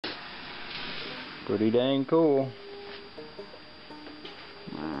Pretty dang cool.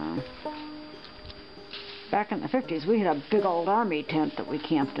 Back in the 50s, we had a big old army tent that we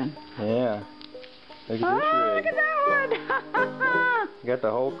camped in. Yeah. Look at this rig. Look at that one! You got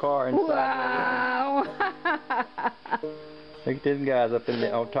the whole car inside. Wow! Look at them guys up in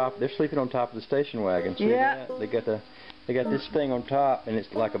the, on top. They're sleeping on top of the station wagon. See Yeah. that? They got this thing on top, and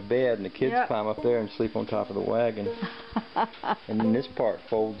it's like a bed, and the kids climb up there and sleep on top of the wagon. And then this part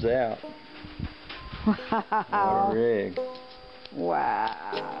folds out. Wow! What a rig!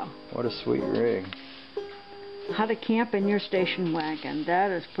 Wow! What a sweet rig! How to camp in your station wagon.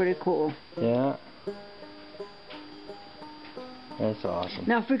 That is pretty cool. Yeah. That's awesome.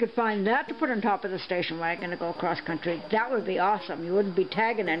 Now, if we could find that to put on top of the station wagon to go cross country, that would be awesome. You wouldn't be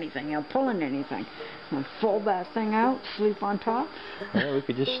tagging anything, pulling anything. And fold that thing out, sleep on top. Yeah, we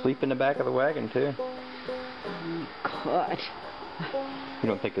could just sleep in the back of the wagon too. Good. You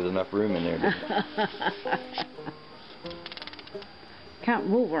don't think there's enough room in there, do you? Can't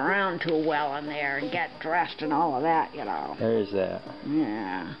move around too well in there and get dressed and all of that, you know. There's that.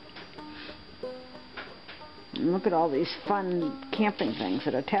 Yeah. And look at all these fun camping things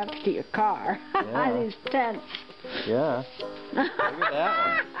that attach to your car. Yeah. These tents. Yeah. Look at that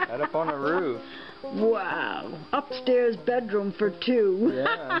one. Right up on the roof. Wow. Upstairs bedroom for two.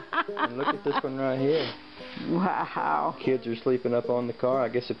 Yeah. And look at this one right here. Wow. Kids are sleeping up on the car. I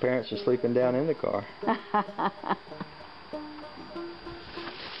guess the parents are sleeping down in the car.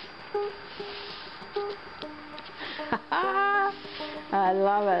 I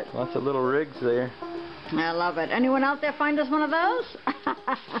love it. Lots of little rigs there. I love it. Anyone out there find us one of those?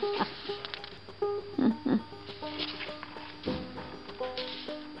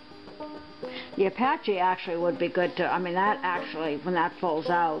 The Apache actually would be good to, I mean, that actually, when that folds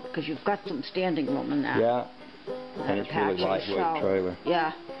out, because you've got some standing room in that. Yeah. And it's really lightweight trailer.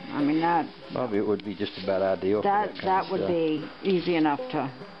 Yeah. I mean, that. Probably it would be just about ideal for that kind that of would stuff. be easy enough to.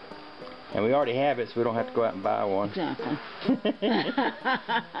 And we already have it, so we don't have to go out and buy one. Exactly.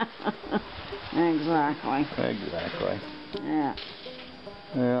 Exactly. Exactly. Yeah.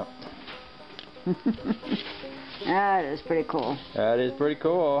 Yeah. That is pretty cool. That is pretty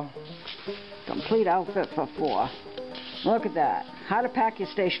cool. Complete outfit for 4. Look at that. How to pack your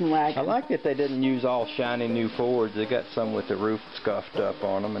station wagon. I like that they didn't use all shiny new Fords. They got some with the roof scuffed up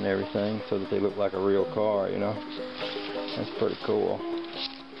on them and everything so that they look like a real car, you know. That's pretty cool.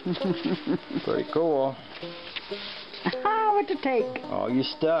 Pretty cool. What to take? All your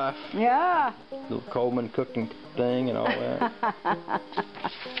stuff. Yeah. Little Coleman cooking thing and all that.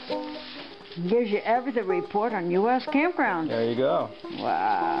 Gives you everything report on U.S. campground. There you go.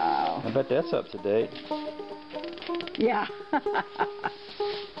 Wow. I bet that's up to date. Yeah.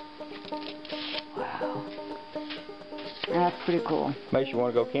 Wow. That's pretty cool. Makes you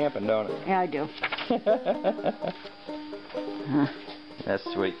want to go camping, don't it? Yeah, I do. That's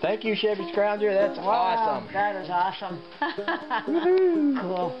sweet. Thank you, Chevy Scrounger. That's awesome. That is awesome.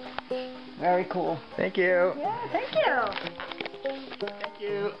 Cool. Very cool. Thank you. Yeah, thank you. Thank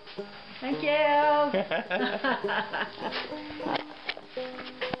you. Thank you.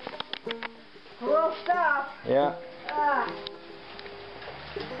 Cool stuff. Yeah.